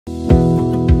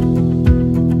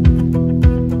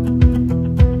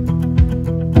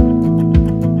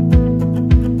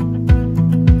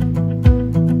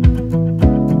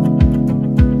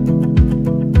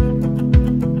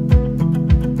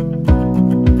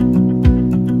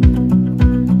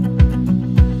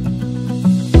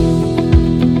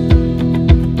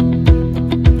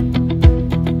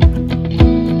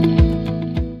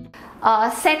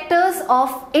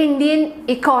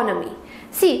economy.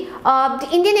 See, the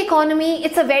Indian economy,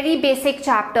 it's a very basic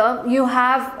chapter. You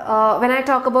have, when I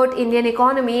talk about Indian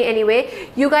economy anyway,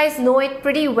 you guys know it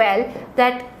pretty well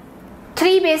that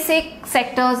three basic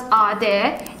sectors are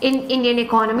there in Indian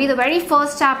economy. The very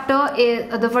first sector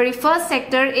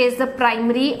is the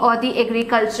primary or the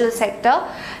agricultural sector.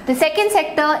 The second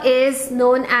sector is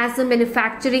known as the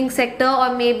manufacturing sector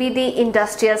or maybe the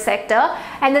industrial sector,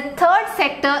 and the third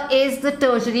sector is the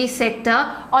tertiary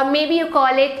sector, or maybe you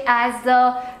call it as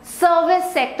the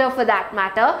service sector for that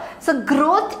matter. So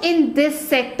growth in this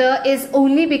sector is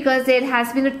only because there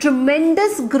has been a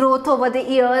tremendous growth over the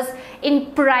years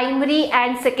in primary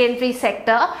and secondary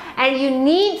sector, and you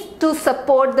need to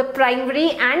support the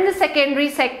primary and the secondary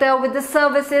sector with the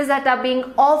services that are being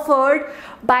offered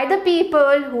by the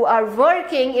people who are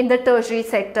working in the tertiary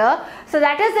sector. So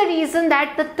that is the reason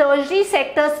that the tertiary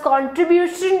sector's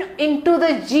contribution into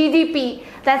the GDP,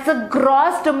 that's the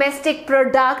gross domestic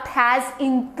product, has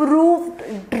improved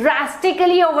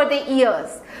drastically over the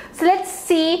years. So let's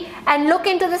see and look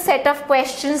into the set of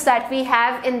questions that we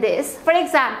have in this. For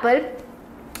example,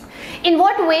 in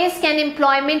what ways can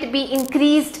employment be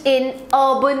increased in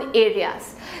urban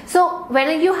areas? So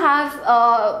when you have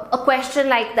a question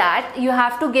like that, you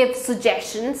have to give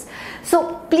suggestions.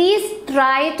 So please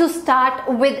try to start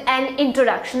with an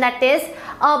introduction, that is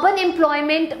urban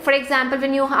employment. For example,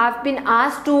 when you have been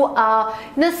asked to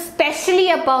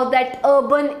especially about that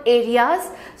urban areas,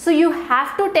 so you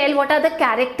have to tell what are the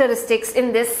characteristics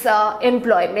in this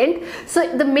employment.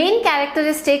 So the main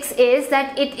characteristics is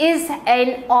that it is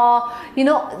an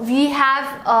we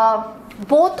have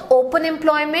both open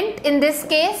employment in this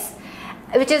case,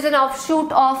 which is an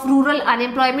offshoot of rural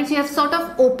unemployment. So you have sort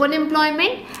of open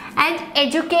employment and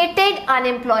educated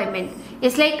unemployment.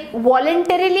 It's like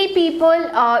voluntarily people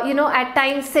at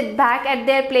times sit back at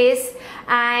their place,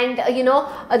 and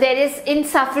there is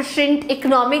insufficient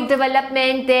economic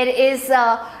development, there is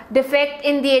a defect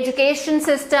in the education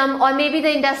system, or maybe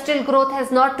the industrial growth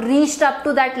has not reached up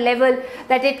to that level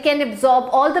that it can absorb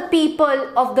all the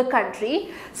people of the country.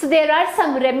 So there are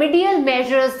some remedial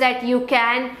measures that you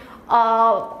can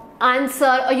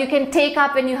answer or you can take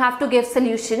up when you have to give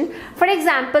solution. For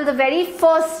example, the very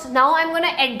first, now I'm going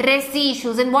to address the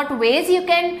issues in what ways you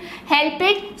can help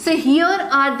it. So here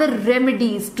are the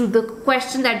remedies to the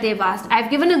question that they've asked. I've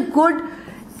given a good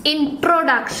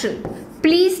introduction.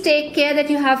 Please take care that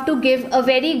you have to give a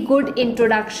very good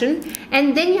introduction,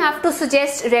 and then you have to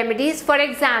suggest remedies. For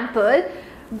example,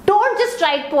 don't just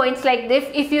write points like this.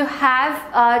 If you have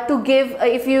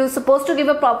if you're supposed to give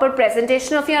a proper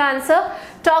presentation of your answer,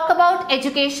 talk about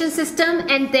education system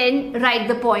and then write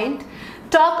the point.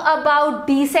 Talk about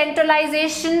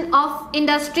decentralization of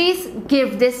industries,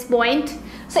 give this point.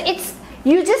 So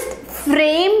you just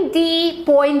frame the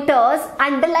pointers,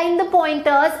 underline the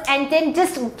pointers, and then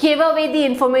just give away the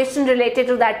information related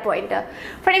to that pointer.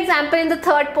 For example, in the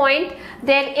third point,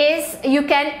 you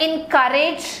can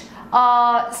encourage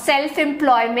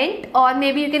self-employment, or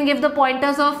maybe you can give the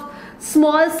pointers of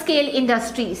small scale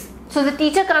industries. So the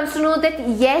teacher comes to know that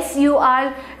yes, you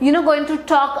are going to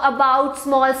talk about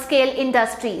small scale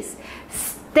industries.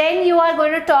 Then you are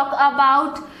going to talk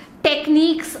about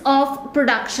techniques of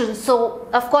production. So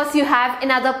of course you have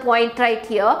another point right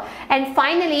here. And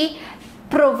finally,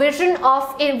 provision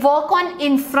of work on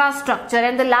infrastructure.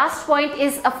 And the last point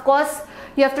is, of course,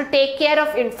 you have to take care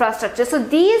of infrastructure. So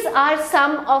these are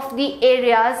some of the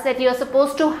areas that you are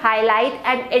supposed to highlight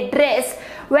and address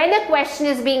when a question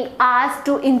is being asked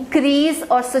to increase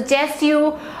or suggest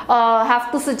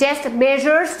have to suggest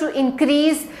measures to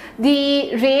increase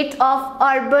the rate of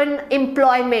urban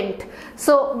employment.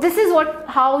 So this is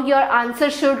how your answer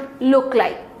should look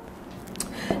like.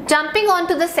 Jumping on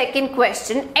to the second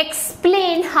question,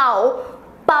 explain how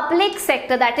public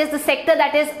sector, that is the sector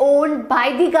that is owned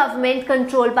by the government,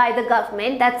 controlled by the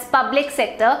government, that's public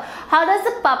sector. How does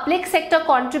the public sector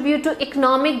contribute to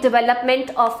economic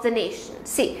development of the nation?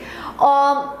 See,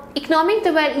 economic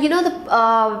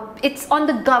development, it's on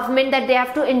the government that they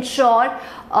have to ensure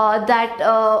that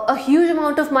a huge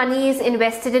amount of money is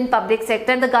invested in public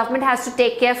sector, and the government has to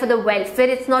take care for the welfare.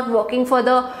 It's not working for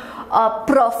the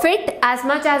profit as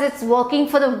much as it's working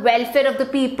for the welfare of the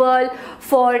people,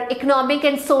 for economic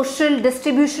and social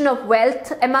distribution of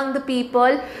wealth among the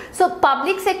people. So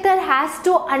public sector has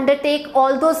to undertake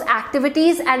all those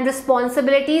activities and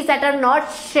responsibilities that are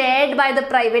not shared by the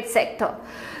private sector.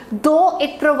 Though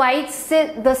it provides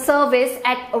the service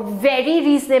at very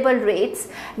reasonable rates,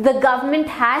 the government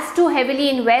has to heavily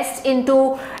invest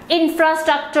into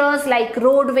infrastructures like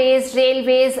roadways,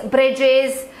 railways,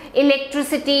 bridges,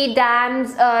 electricity,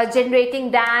 dams,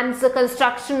 generating dams, the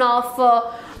construction of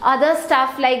other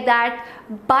stuff like that.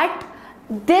 But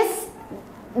this,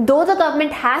 though the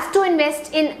government has to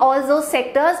invest in all those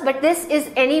sectors, but this is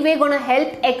anyway going to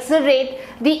help accelerate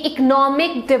the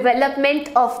economic development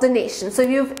of the nation. So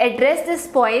you've addressed this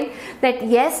point that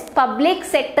yes, public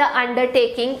sector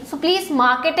undertaking. So please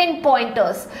mark it in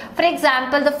pointers. For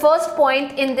example, the first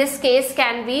point in this case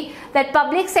can be that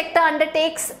public sector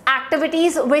undertakes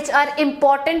activities which are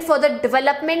important for the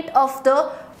development of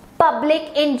the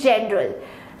public in general.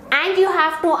 And you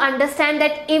have to understand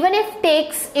that even if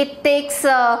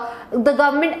the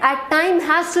government at times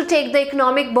has to take the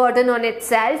economic burden on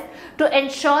itself to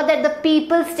ensure that the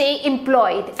people stay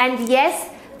employed. And yes,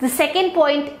 the second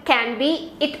point can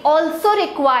be it also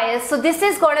requires, so this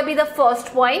is going to be the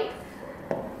first point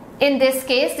in this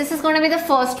case, this is going to be the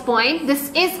first point,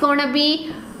 this is going to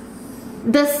be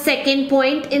the second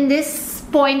point in this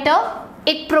pointer.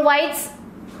 It provides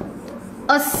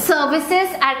services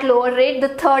at lower rate. The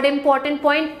third important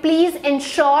point, please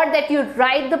ensure that you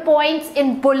write the points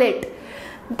in bullet.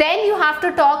 Then you have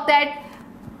to talk that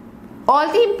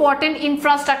all the important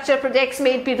infrastructure projects,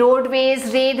 may it be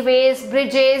roadways, railways,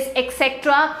 bridges,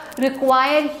 etc.,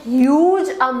 require huge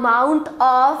amount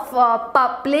of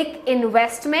public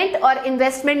investment or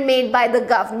investment made by the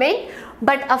government.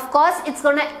 But of course, it's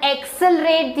going to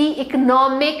accelerate the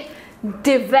economic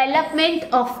development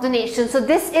of the nation. So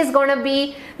this is going to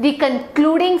be the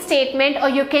concluding statement, or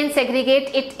you can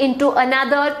segregate it into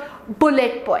another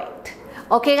bullet point.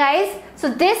 Okay guys, so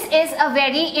this is a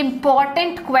very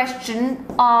important question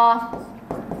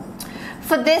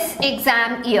for this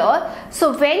exam year.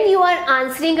 So when you are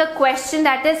answering a question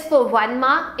that is for 1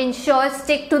 mark, ensure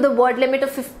stick to the word limit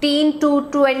of 15 to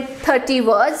 30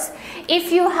 words.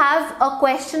 If you have a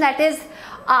question that is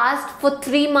asked for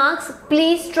 3 marks,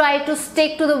 please try to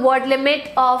stick to the word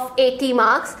limit of 80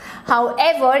 marks.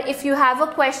 However, if you have a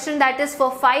question that is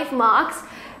for 5 marks,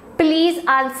 please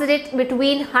answer it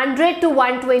between 100 to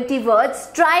 120 words.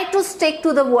 Try to stick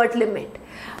to the word limit.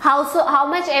 How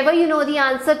much ever you know the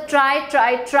answer,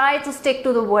 try to stick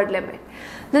to the word limit.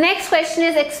 The next question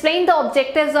is explain the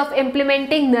objectives of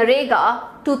implementing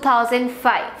NREGA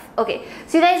 2005. Okay,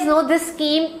 so you guys know this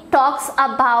scheme talks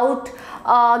about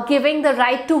giving the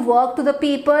right to work to the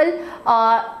people.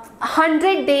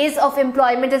 100 days of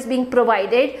employment is being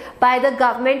provided by the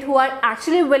government who are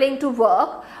actually willing to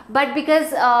work, but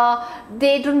because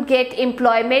they don't get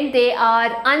employment, they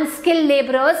are unskilled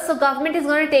laborers. So government is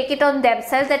going to take it on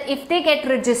themselves that if they get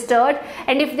registered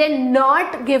and if they're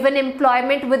not given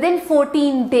employment within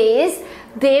 14 days,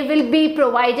 they will be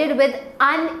provided with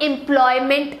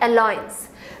unemployment allowance.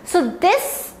 So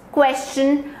this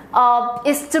question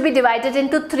is to be divided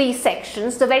into 3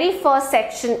 sections. The very first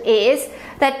section is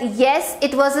that yes,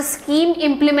 it was a scheme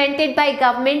implemented by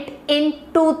government in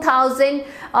 2000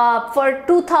 for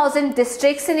 2000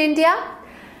 districts in India.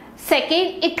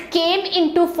 Second, it came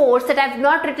into force, that I have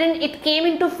not written, it came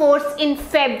into force in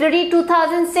February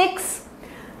 2006.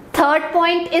 Third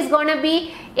point is going to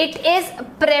be it is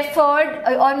preferred,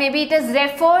 or maybe it is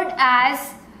referred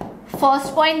as,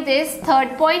 first point this,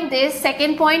 third point this,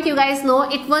 second point you guys know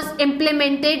it was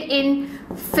implemented in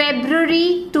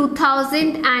February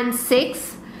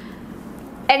 2006.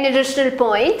 An additional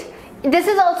point, this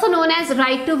is also known as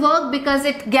right to work because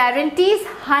it guarantees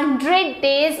 100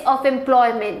 days of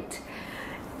employment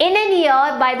in a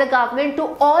year by the government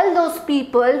to all those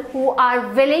people who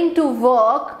are willing to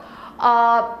work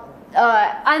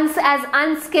as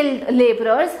unskilled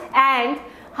laborers. And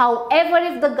however,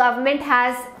 if the government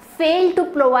has failed to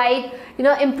provide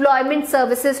employment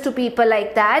services to people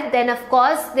like that, then of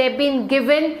course they've been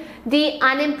given the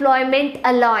unemployment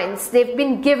allowance, they've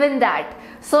been given that.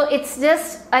 So it's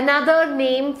just another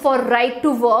name for right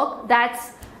to work,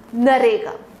 that's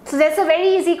NREGA. So that's a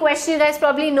very easy question, you guys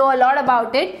probably know a lot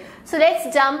about it. So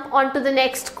let's jump on to the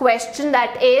next question,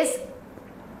 that is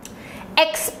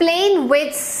explain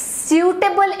with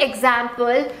suitable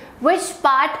example which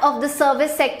part of the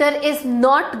service sector is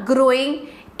not growing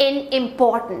in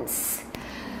importance.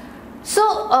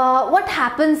 So what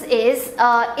happens is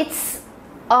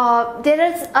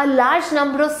there is a large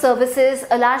number of services,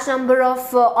 a large number of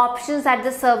options that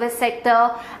the service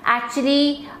sector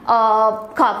actually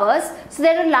covers. So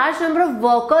there are a large number of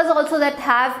workers also that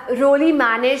have really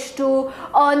managed to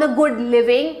earn a good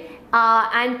living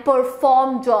and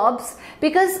perform jobs,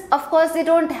 because of course they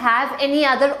don't have any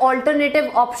other alternative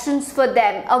options for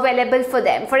them available for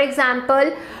them. For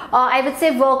example, I would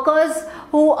say workers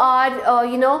who are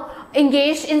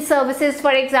engaged in services,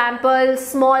 for example,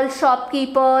 small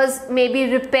shopkeepers,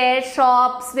 maybe repair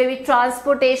shops, maybe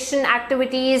transportation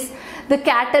activities, the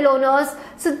cattle owners.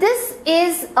 So this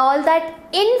is all that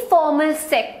informal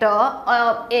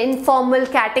sector, informal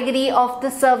category of the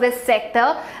service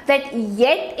sector, that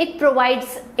yet it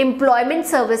provides employment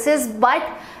services but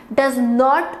does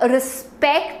not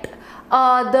respect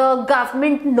the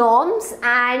government norms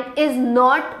and is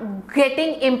not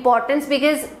getting importance,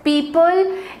 because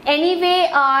people anyway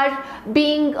are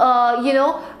being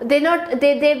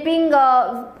they're being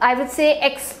I would say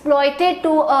exploited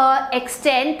to an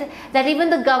extent that even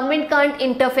the government can't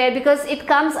interfere, because it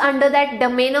comes under that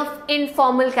domain of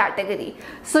informal category.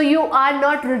 So you are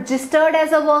not registered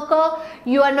as a worker,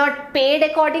 you are not paid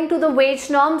according to the wage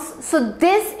norms. So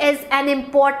this is an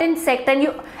important sector,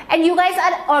 and you guys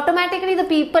are automatically, the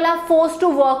people are forced to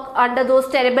work under those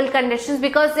terrible conditions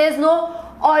because there's no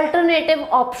alternative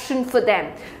option for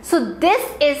them. So this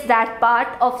is that part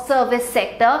of service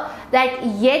sector that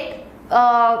yet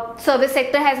service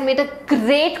sector has made a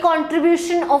great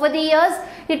contribution over the years,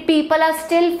 yet people are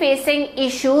still facing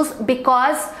issues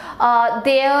because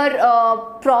their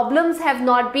problems have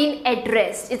not been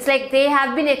addressed. It's like they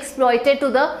have been exploited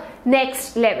to the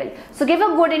next level. So give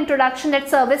a good introduction that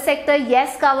service sector,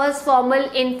 yes, covers formal,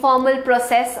 informal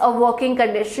process of working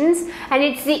conditions, and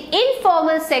it's the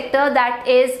informal sector that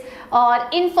is, or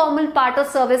informal part of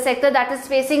service sector, that is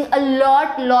facing a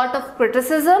lot of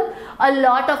criticism, a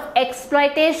lot of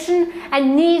exploitation,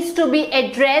 and needs to be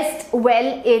addressed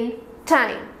well in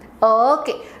time.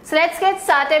 Okay, so let's get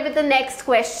started with the next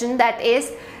question, that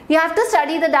is, you have to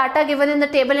study the data given in the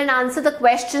table and answer the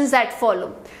questions that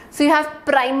follow. So you have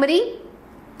primary,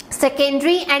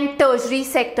 secondary and tertiary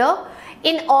sector.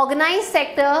 In organized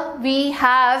sector, we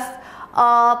have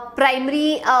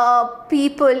primary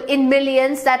people in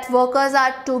millions, that workers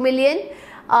are 2 million.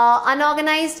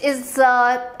 Unorganized is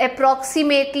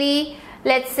approximately,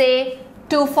 let's say,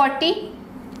 240.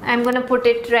 I'm going to put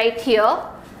it right here.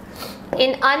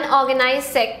 In unorganized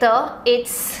sector,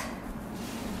 it's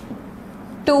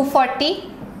 240.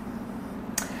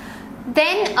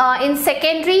 Then in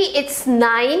secondary it's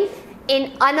 9,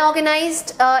 in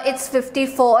unorganized it's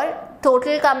 54,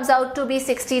 total comes out to be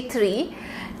 63,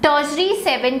 tertiary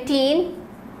 17,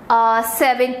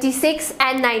 76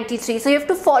 and 93. So you have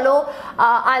to follow,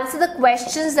 answer the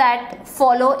questions that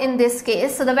follow in this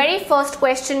case. So the very first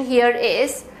question here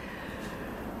is,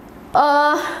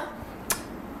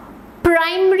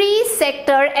 primary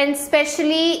sector and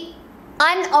especially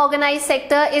unorganized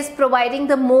sector is providing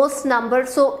the most number.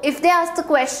 So if they ask the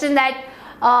question that,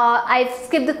 I've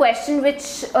skipped the question, which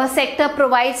sector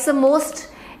provides the most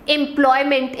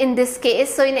employment in this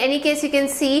case. So in any case, you can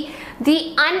see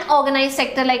the unorganized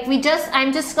sector, like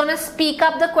I'm just gonna speak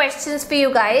up the questions for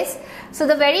you guys. So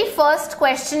the very first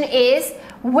question is,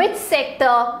 which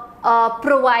sector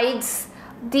provides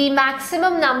the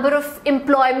maximum number of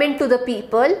employment to the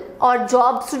people or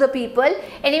jobs to the people?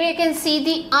 Anyway, you can see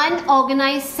the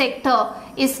unorganized sector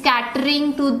is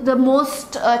catering to the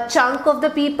most chunk of the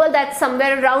people, that's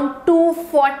somewhere around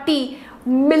 240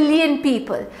 million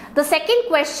people. The second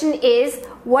question is,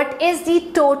 what is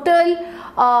the total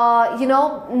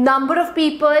number of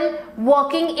people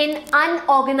working in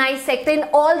unorganized sector in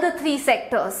all the three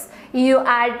sectors? You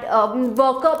add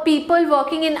people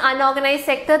working in unorganized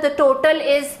sector, the total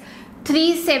is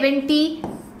 370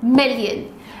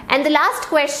 million. And the last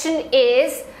question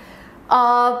is,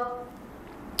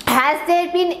 has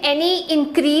there been any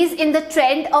increase in the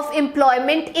trend of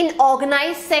employment in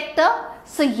organized sector?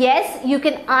 So yes, you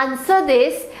can answer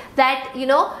this, that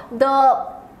the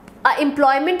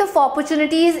employment of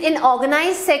opportunities in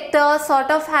organized sector sort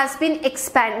of has been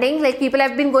expanding, like people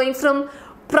have been going from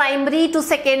primary to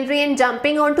secondary and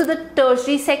jumping onto the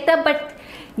tertiary sector, but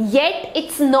yet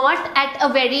it's not at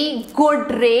a very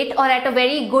good rate or at a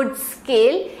very good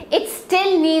scale. It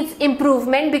still needs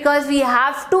improvement, because we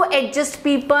have to adjust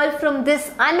people from this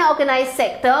unorganized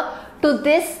sector to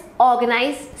this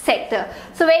organized sector.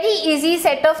 So very easy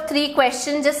set of 3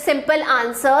 questions, just simple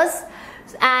answers.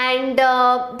 And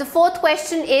the fourth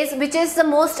question is, which is the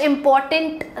most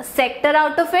important sector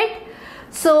out of it?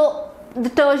 So the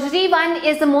tertiary one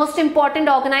is the most important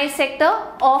organized sector.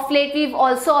 Of late we've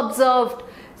also observed,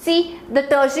 see, the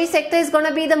tertiary sector is going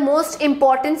to be the most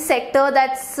important sector,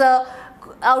 that's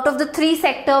out of the 3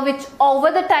 sector, which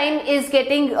over the time is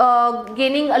gaining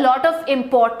a lot of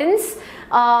importance,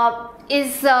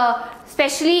 is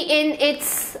especially in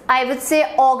its, I would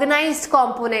say, organized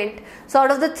component. So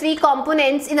out of the 3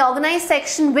 components in organized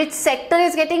section, which sector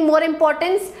is getting more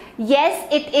importance? Yes,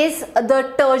 it is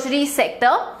the tertiary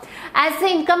sector. as the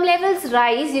income levels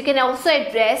rise, you can also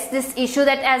address this issue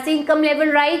that as the income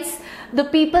level rises, the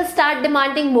people start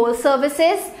demanding more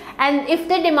services, and if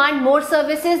they demand more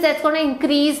services, that's going to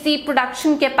increase the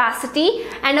production capacity,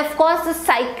 and of course the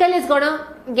cycle is going to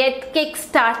get kick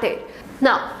started.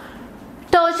 Now,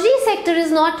 tertiary sector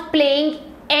is not playing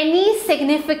any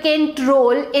significant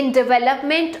role in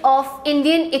development of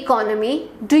Indian economy.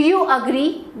 Do you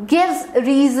agree? Gives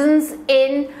reasons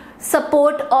in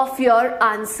support of your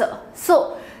answer.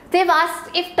 So they've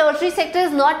asked if tertiary sector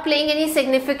is not playing any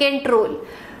significant role.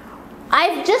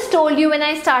 I've just told you when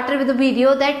I started with the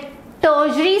video that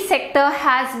tertiary sector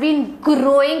has been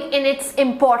growing in its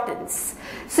importance.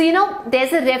 So you know,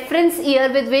 there's a reference year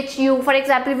with which you, for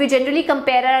example, if we generally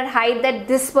compare our height, that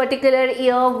this particular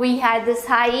year we had this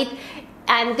height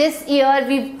and this year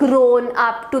we've grown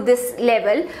up to this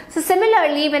level. So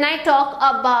similarly, when I talk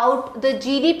about the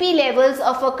GDP levels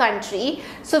of a country,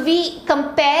 so we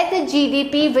compare the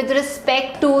GDP with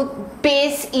respect to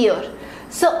base year.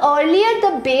 So earlier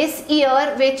the base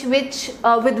year with which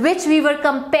we were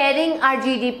comparing our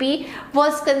GDP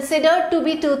was considered to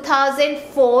be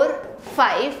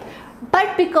 2004-05,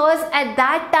 but because at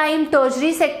that time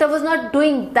tertiary sector was not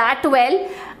doing that well,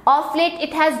 of late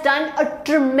it has done a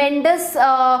tremendous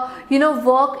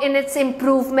work in its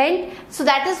improvement. So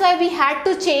that is why we had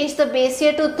to change the base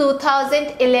year to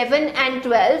 2011 and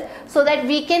 12 so that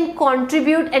we can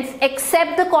contribute and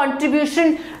accept the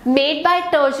contribution made by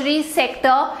tertiary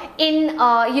sector in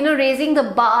raising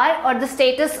the bar or the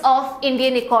status of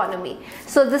Indian economy.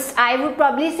 So this, I would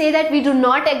probably say that we do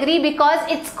not agree, because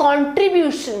its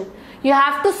contribution, you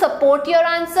have to support your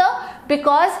answer,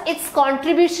 because its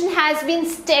contribution has been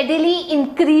steadily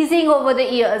increasing over the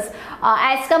years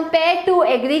as compared to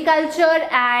agriculture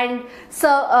and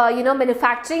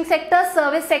manufacturing sector.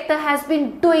 Service sector has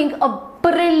been doing a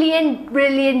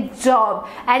brilliant job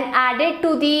and added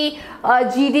to the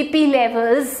GDP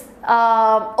levels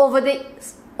over the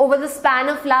span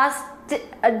of last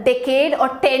decade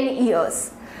or 10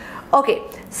 years. Okay,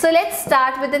 so let's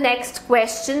start with the next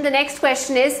question. The next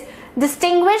question is,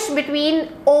 distinguish between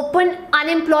open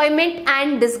unemployment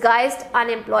and disguised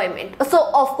unemployment. So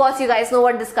of course you guys know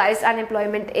what disguised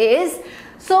unemployment is.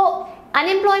 So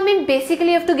unemployment, basically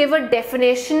you have to give a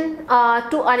definition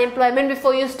to unemployment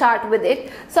before you start with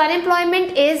it. So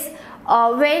unemployment is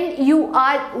when you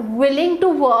are willing to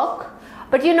work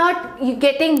but you're not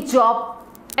getting job,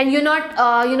 and you're not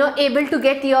able to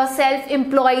get yourself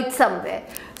employed somewhere.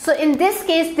 So in this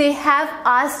case they have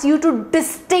asked you to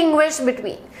distinguish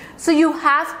between. So you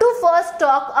have to first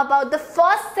talk about the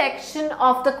first section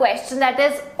of the question, that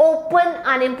is open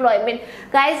unemployment.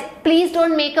 Guys, please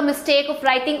don't make a mistake of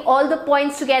writing all the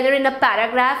points together in a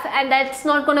paragraph, and that's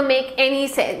not going to make any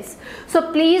sense.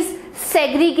 So please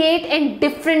segregate and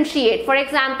differentiate. For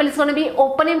example, it's going to be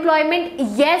open employment.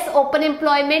 Yes, open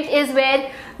employment is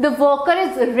where the worker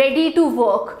is ready to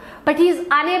work, but he is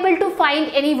unable to find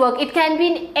any work. It can be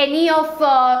in any of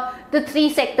the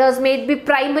three sectors, may it be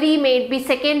primary, may it be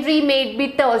secondary, may it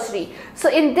be tertiary. So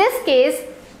in this case,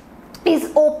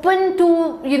 is open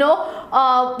to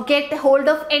get hold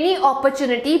of any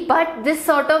opportunity, but this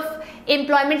sort of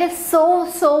employment is so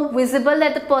visible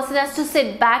that the person has to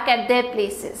sit back at their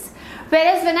places.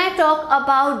 Whereas when I talk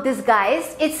about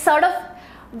disguised, it's sort of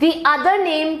the other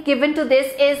name given to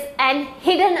this is an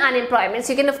hidden unemployment.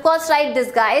 So you can of course write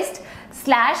disguised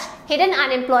 / hidden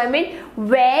unemployment,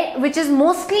 which is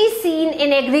mostly seen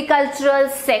in agricultural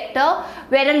sector,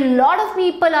 where a lot of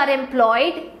people are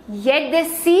employed, yet they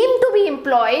seem to be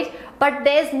employed, but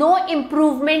there's no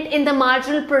improvement in the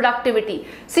marginal productivity.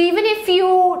 So even if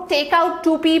you take out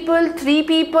 2 people, 3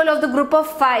 people of the group of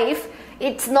 5,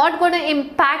 it's not going to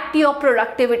impact your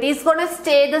productivity. It's going to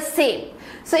stay the same.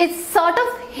 So it's sort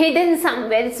of hidden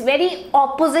somewhere. It's very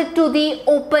opposite to the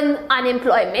open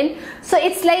unemployment. So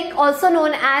it's like also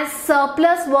known as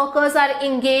surplus workers are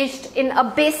engaged in a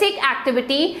basic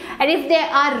activity, and if they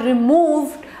are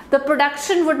removed, the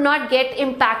production would not get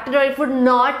impacted, or it would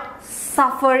not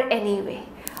suffer anyway.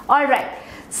 Alright,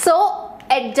 so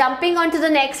jumping on to the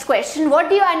next question, what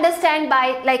do you understand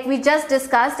by, like we just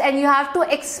discussed, and you have to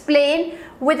explain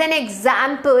with an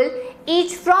example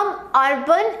each from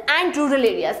urban and rural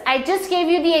areas. I just gave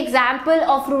you the example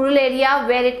of rural area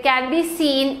where it can be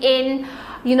seen in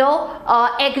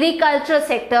agriculture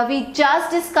sector. We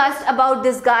just discussed about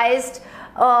disguised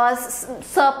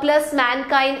surplus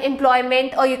mankind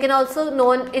employment, or you can also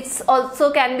known, it's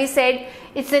also can be said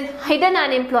it's in hidden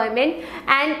unemployment.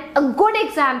 And a good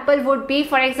example would be,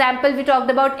 for example, we talked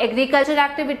about agricultural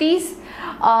activities,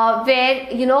 where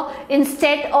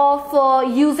instead of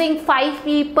using 5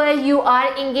 people, you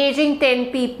are engaging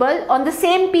 10 people on the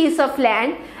same piece of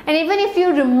land. And even if you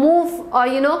remove or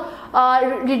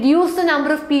reduce the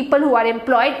number of people who are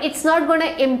employed, it's not going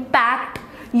to impact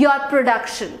your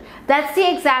production. That's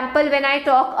the example when I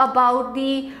talk about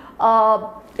the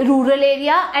rural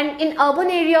area. And in urban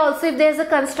area also, if there's a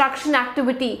construction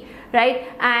activity, right,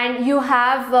 and you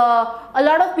have a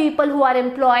lot of people who are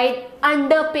employed,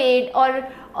 underpaid, or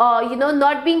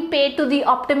not being paid to the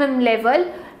optimum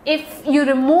level, if you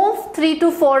remove 3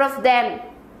 to 4 of them,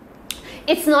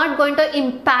 it's not going to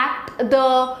impact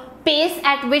the pace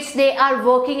at which they are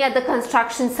working at the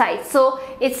construction site. So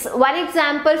it's one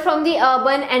example from the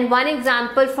urban and one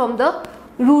example from the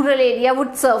rural area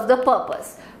would serve the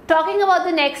purpose. Talking about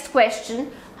the next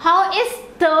question, how is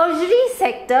tertiary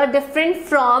sector different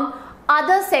from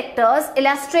other sectors?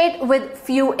 Illustrate with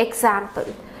few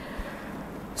examples.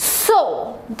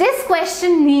 So this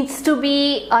question needs to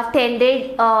be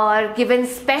attended or given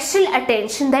special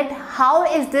attention, that how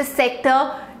is this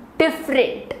sector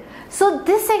different? So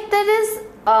this sector is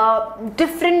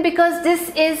different because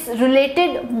this is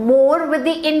related more with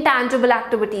the intangible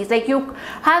activities. Like you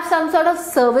have some sort of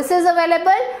services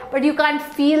available, but you can't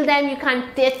feel them, you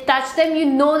can't touch them, you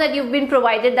know that you've been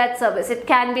provided that service. It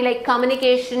can be like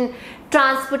communication,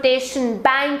 transportation,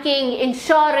 banking,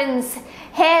 insurance,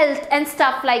 health and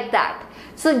stuff like that.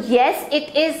 So yes,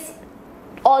 it is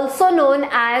also known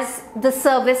as the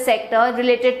service sector,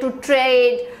 related to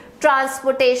trade,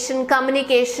 transportation,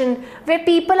 communication, where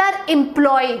people are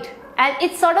employed, and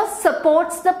it sort of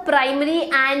supports the primary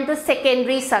and the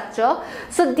secondary structure.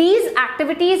 So these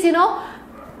activities,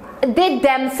 they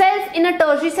themselves in a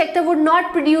tertiary sector would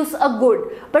not produce a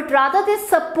good, but rather they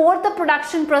support the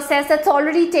production process that's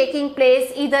already taking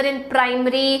place either in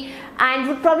primary, and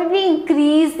would probably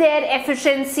increase their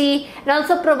efficiency and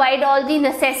also provide all the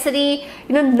necessary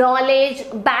knowledge,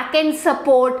 back-end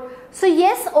support. So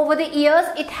yes, over the years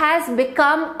it has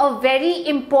become a very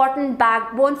important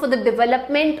backbone for the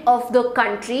development of the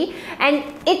country, and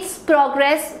its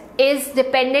progress is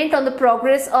dependent on the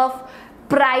progress of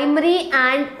primary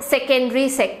and secondary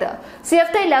sector. So you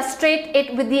have to illustrate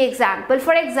it with the example.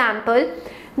 For example,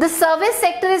 the service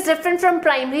sector is different from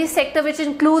primary sector, which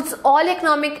includes all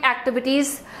economic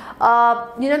activities,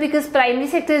 because primary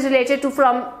sector is related to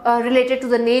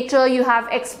the nature. You have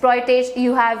exploitation,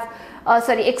 you have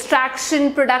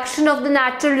extraction, production of the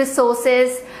natural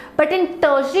resources. But in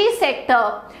tertiary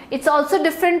sector, it's also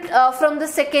different from the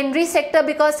secondary sector,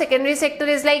 because secondary sector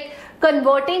is like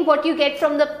converting what you get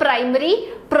from the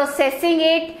primary, processing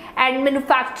it and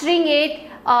manufacturing it,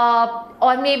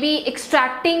 or maybe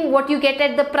extracting what you get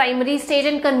at the primary stage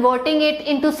and converting it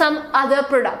into some other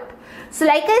product. So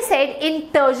like I said,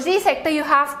 in tertiary sector you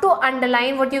have to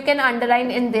underline, what you can underline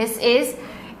in this is,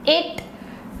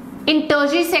 in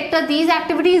tertiary sector these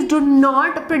activities do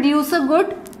not produce a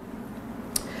good.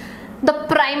 The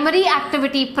primary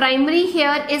activity, primary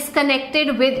here is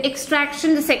connected with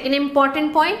extraction, the second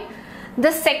important point.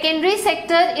 The secondary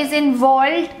sector is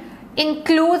involved,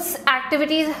 includes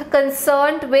activities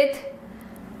concerned with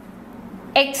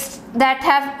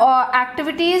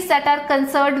activities that are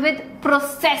concerned with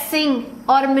processing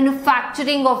or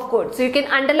manufacturing of goods. So you can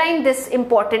underline this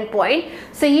important point.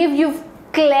 So you've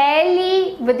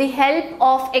clearly, with the help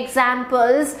of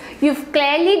examples, you've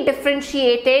clearly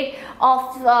differentiated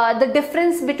of the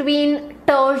difference between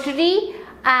tertiary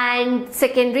and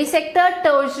secondary sector,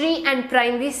 tertiary and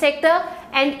primary sector,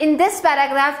 and in this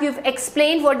paragraph you've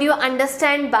explained what you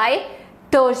understand by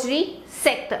tertiary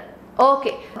sector.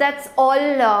 Okay, that's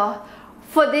all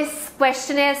for this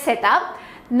questionnaire setup.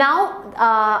 Now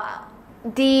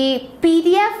the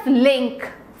PDF link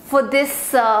for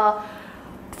this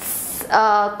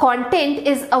content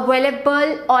is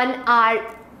available on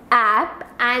our app,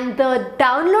 and the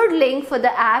download link for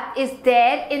the app is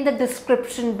there in the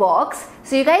description box.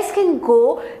 So you guys can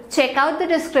go check out the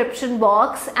description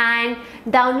box and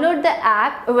download the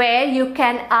app, where you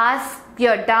can ask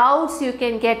your doubts, you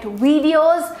can get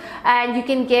videos, and you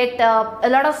can get a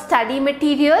lot of study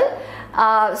material.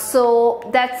 So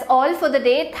that's all for the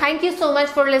day. Thank you so much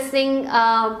for listening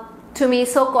to me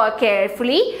so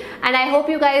carefully, and I hope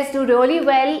you guys do really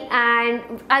well.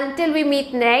 And until we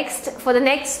meet next for the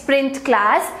next sprint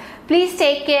class, please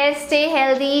take care, stay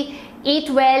healthy, eat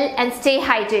well and stay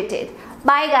hydrated.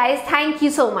 Bye guys, thank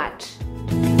you so much.